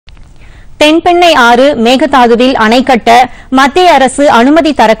தென்பெண்ணை ஆறு மேகதாதுவில் அணை கட்ட மத்திய அரசு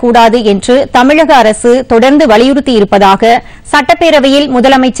அனுமதி தரக்கூடாது என்று தமிழக அரசு தொடர்ந்து வலியுறுத்தியிருப்பதாக சட்டப்பேரவையில்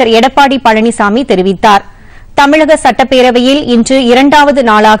முதலமைச்சர் எடப்பாடி பழனிசாமி தெரிவித்தார். தமிழக சட்டப்பேரவையில் இன்று இரண்டாவது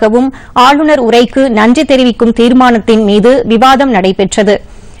நாளாகவும் ஆளுநர் உரைக்கு நன்றி தெரிவிக்கும் தீர்மானத்தின் மீது விவாதம் நடைபெற்றது.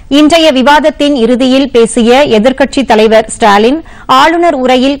 இன்றைய விவாதத்தின் இறுதியில் பேசிய எதிர்க்கட்சித் தலைவர் ஸ்டாலின் ஆளுநர்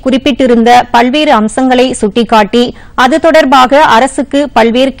உரையில் குறிப்பிட்டிருந்த பல்வேறு அம்சங்களை சுட்டிக்காட்டி அது தொடர்பாக அரசுக்கு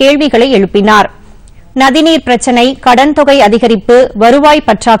பல்வேறு கேள்விகளை எழுப்பினார். நதிநீர் பிரச்சினை, கடன் தொகை அதிகரிப்பு, வருவாய்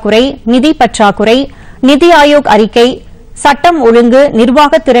பற்றாக்குறை, நிதி பற்றாக்குறை, நிதி ஆயோக் அறிக்கை, சட்டம் ஒழுங்கு,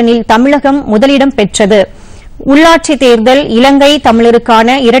 நிர்வாகத் திறனில் தமிழகம் முதலிடம் பெற்றது, உள்ளாட்சி தேர்தல், இலங்கை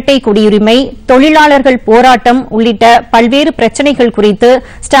தமிழருக்கான இரட்டை குடியுரிமை, தொழிலாளர்கள் போராட்டம் உள்ளிட்ட பல்வேறு பிரச்சினைகள் குறித்து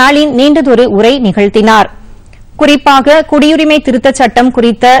ஸ்டாலின் நீண்டதொரு உரை நிகழ்த்தினார். குறிப்பாக குடியுரிமை திருத்தச் சட்டம்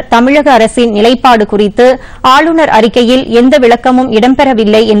குறித்த தமிழக அரசின் நிலைப்பாடு குறித்து ஆளுநர் அறிக்கையில் எந்த விளக்கமும்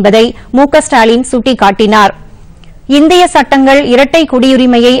இடம்பெறவில்லை என்பதை மு.க.ஸ்டாலின் சுட்டிக்காட்டினார். இந்திய சட்டங்கள் இரட்டை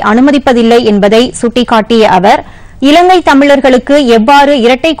குடியுரிமையை அனுமதிப்பதில்லை என்பதை சுட்டிக்காட்டிய அவர் இலங்கை தமிழர்களுக்கு எவ்வாறு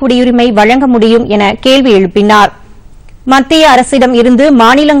இரட்டை குடியுரிமை வழங்க முடியும் என கேள்வி எழுப்பினார். மத்திய அரசிடம் இருந்து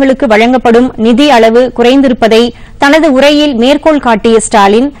மாநிலங்களுக்கு வழங்கப்படும் நிதி அளவு குறைந்திருப்பதை தனது உரையில் மேற்கோள் காட்டிய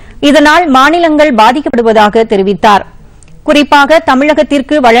ஸ்டாலின் இதனால் மாநிலங்கள் பாதிக்கப்படுவதாக தெரிவித்தார். குறிப்பாக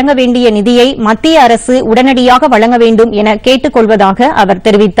தமிழகத்திற்கு வழங்க வேண்டிய நிதியை மத்திய அரசு உடனடியாக வழங்க வேண்டும் என கேட்டுக் கொள்வதாக அவர்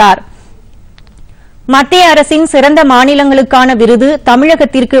தெரிவித்தார். மத்திய அரசின் சிறந்த மாநிலங்களுக்கான விருது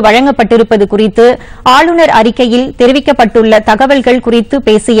தமிழகத்திற்கு வழங்கப்பட்டிருப்பது குறித்து ஆளுநர் அறிக்கையில் தெரிவிக்கப்பட்டுள்ள தகவல்கள் குறித்து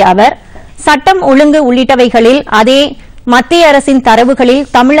பேசிய அவர் சட்டம் ஒழுங்கு உள்ளிட்டவைகளில் அதே மத்திய அரசின் தரவுகளில்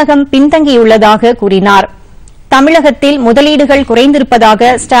தமிழகம் பின்தங்கியுள்ளதாக கூறினார். தமிழகத்தில் முதலீடுகள்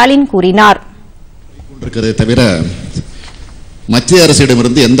குறைந்திருப்பதாக ஸ்டாலின் கூறினார். தவிர மத்திய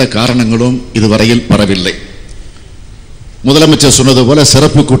அரசிடமிருந்து எந்த காரணங்களும் இதுவரையில் வரவில்லை. முதலமைச்சர் சொன்னது போல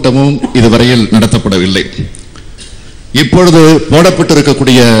சிறப்பு கூட்டமும் இதுவரையில் நடத்தப்படவில்லை. இப்பொழுது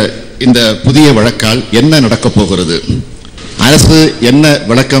போடப்பட்டிருக்கக்கூடிய இந்த புதிய வழக்கால் என்ன நடக்கப் போகிறது, அரசு என்ன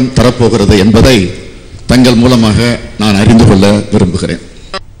விளக்கம் தரப்போகிறது என்பதை தங்கள் மூலமாக நான் அறிந்து கொள்ள விரும்புகிறேன்.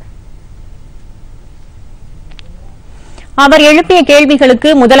 அவர் எழுப்பிய கேள்விகளுக்கு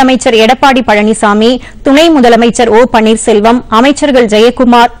முதலமைச்சர் எடப்பாடி பழனிசாமி, துணை முதலமைச்சர் ஓ பன்னீர்செல்வம், அமைச்சர்கள்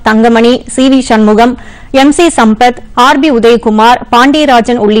Jayakumar, Thangamani, CV. Shanmugam, MC. Sampath, RP. Udhayakumar,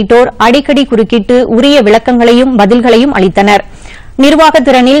 Pandiarajan உள்ளிட்டோர் அடிக்கடி குறுக்கிட்டு உரிய விளக்கங்களையும் பதில்களையும் அளித்தனர். நிர்வாகத்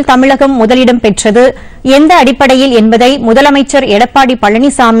திறனில் தமிழகம் முதலிடம் பெற்றது எந்த அடிப்படையில் என்பதை முதலமைச்சர் எடப்பாடி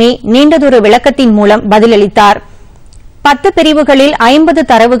பழனிசாமி நீண்டதொரு விளக்கத்தின் மூலம் பதிலளித்தார். 10 பிரிவுகளில் 50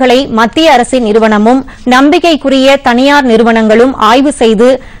 தரவுகளை மத்திய அரசின் நிறுவனமும் நம்பிக்கைக்குரிய தனியார் நிறுவனங்களும் ஆய்வு செய்து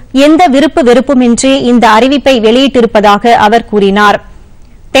எந்த விருப்பு வெறுப்புமின்றி இந்த அறிவிப்பை வெளியிட்டிருப்பதாக அவர் கூறினார்.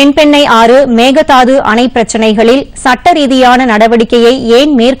 தென்பெண்ணை ஆறு மேகதாது அணை பிரச்சினைகளில் சட்ட ரீதியான நடவடிக்கையை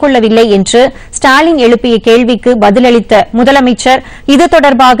ஏன் மேற்கொள்ளவில்லை என்று ஸ்டாலின் எழுப்பிய கேள்விக்கு பதிலளித்த முதலமைச்சர் இது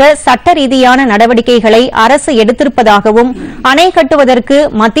தொடர்பாக சட்ட ரீதியான நடவடிக்கைகளை அரசு எடுத்திருப்பதாகவும் அணை கட்டுவதற்கு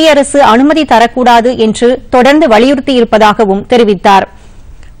மத்திய அரசு அனுமதி தரக்கூடாது என்று தொடர்ந்து வலியுறுத்தியிருப்பதாகவும் தெரிவித்தார்.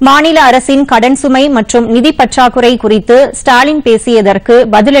 மாநில அரசின் கடன் சுமை மற்றும் நிதி பற்றாக்குறை குறித்து ஸ்டாலின் பேசியதற்கு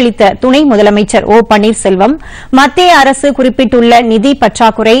பதிலளித்த துணை முதலமைச்சர் ஓ பன்னீர்செல்வம் மத்திய அரசு குறிப்பிட்டுள்ள நிதி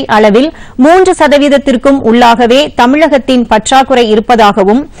பற்றாக்குறை அளவில் 3%த்திற்கும் உள்ளாகவே தமிழகத்தின் பற்றாக்குறை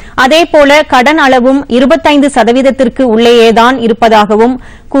இருப்பதாகவும் அதேபோல கடன் அளவும் 25%த்திற்கு உள்ளேயேதான் இருப்பதாகவும்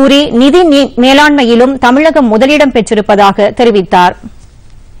கூறி நிதி மேலாண்மையிலும் தமிழகம் முதலிடம் பெற்றிருப்பதாக தெரிவித்தார்.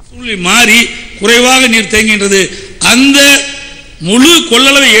 மாறி குறைவாக நீர் தேங்குகின்றது. அந்த முழு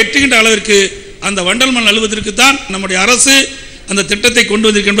கொள்ளளவை எட்டுகின்ற அளவிற்கு அந்த வண்டல் மண் அழுவதற்கு தான் நம்முடைய அரசு அந்த திட்டத்தை கொண்டு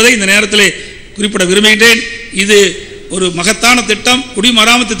வந்திருக்கின்றதை இந்த நேரத்தில் குறிப்பிட விரும்புகின்றேன். இது ஒரு மகத்தான திட்டம்.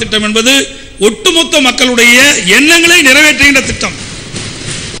 குடிமராமத்து திட்டம் என்பது ஒட்டுமொத்த மக்களுடைய எண்ணங்களை நிறைவேற்றுகின்ற திட்டம்.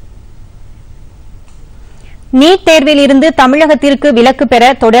 நீட் தேர்வில் இருந்து தமிழகத்திற்கு விலக்கு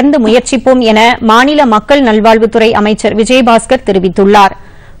பெற தொடர்ந்து முயற்சிப்போம் என மாநில மக்கள் நல்வாழ்வுத்துறை அமைச்சர் விஜயபாஸ்கர் தெரிவித்துள்ளார்.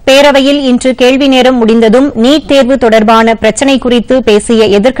 பேரவையில் இன்று கேள்வி நேரம் முடிந்ததும் நீட் தேர்வு தொடர்பான பிரச்சினை குறித்து பேசிய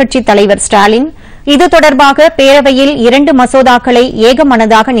எதிர்க்கட்சித் தலைவர் ஸ்டாலின் இது தொடர்பாக பேரவையில் 2 மசோதாக்களை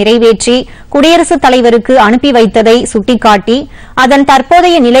ஏகமனதாக நிறைவேற்றி குடியரசுத் தலைவருக்கு அனுப்பி வைத்ததை சுட்டிக்காட்டி அதன்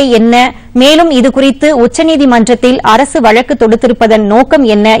தற்போதைய நிலை என்ன, மேலும் இதுகுறித்து உச்சநீதிமன்றத்தில் அரசு வழக்கு தொடுத்திருப்பதன் நோக்கம்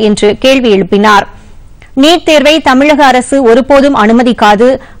என்ன என்று கேள்வி எழுப்பினார். நீட் தேர்வை தமிழக அரசு ஒருபோதும் அனுமதிக்காது,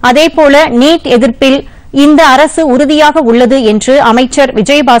 அதேபோல நீட் எதிர்ப்பில் இந்த அரசு உறுதியாக உள்ளது என்று அமைச்சர்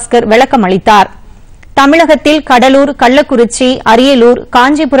விஜயபாஸ்கர் விளக்கம் அளித்தார். தமிழகத்தில் கடலூர், கள்ளக்குறிச்சி, அரியலூர்,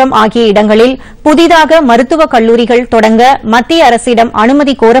 காஞ்சிபுரம் ஆகிய இடங்களில் புதிதாக மருத்துவக் கல்லூரிகள் தொடங்க மத்திய அரசிடம்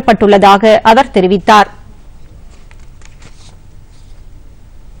அனுமதி கோரப்பட்டுள்ளதாக அவர் தெரிவித்தார்.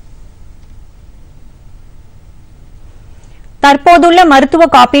 தற்போதுள்ள மருத்துவ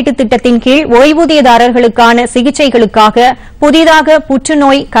காப்பீட்டுத் திட்டத்தின் கீழ் ஓய்வூதியதாரர்களுக்கான சிகிச்சைகளுக்காக புதிதாக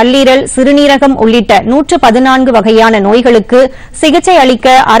புற்றுநோய், கல்லீரல், சிறுநீரகம் உள்ளிட்ட 114 வகையான நோய்களுக்கு சிகிச்சை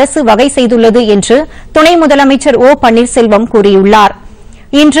அளிக்க அரசு வகை செய்துள்ளது என்று துணை முதலமைச்சர் ஓ பன்னீர்செல்வம் கூறியுள்ளார்.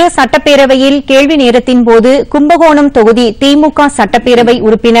 இன்று சட்டப்பேரவையில் கேள்வி நேரத்தின்போது கும்பகோணம் தொகுதி திமுக சட்டப்பேரவை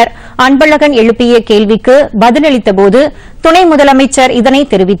உறுப்பினர் அன்பழகன் எழுப்பிய கேள்விக்கு பதிலளித்தபோது துணை முதலமைச்சர் இதனை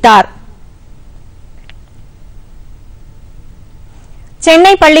தெரிவித்தார்.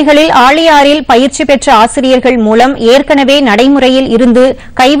 சென்னை பள்ளிகளில் ஆழியாறில் பயிற்சி பெற்ற ஆசிரியர்கள் மூலம் ஏற்கனவே நடைமுறையில் இருந்து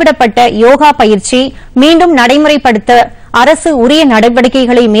கைவிடப்பட்ட யோகா பயிற்சி மீண்டும் நடைமுறைப்படுத்த அரசு உரிய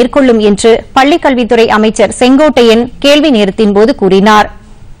நடவடிக்கைகளை மேற்கொள்ளும் என்று பள்ளிக்கல்வித்துறை அமைச்சர் செங்கோட்டையன் கேள்வி நேரத்தின்போது கூறினார்.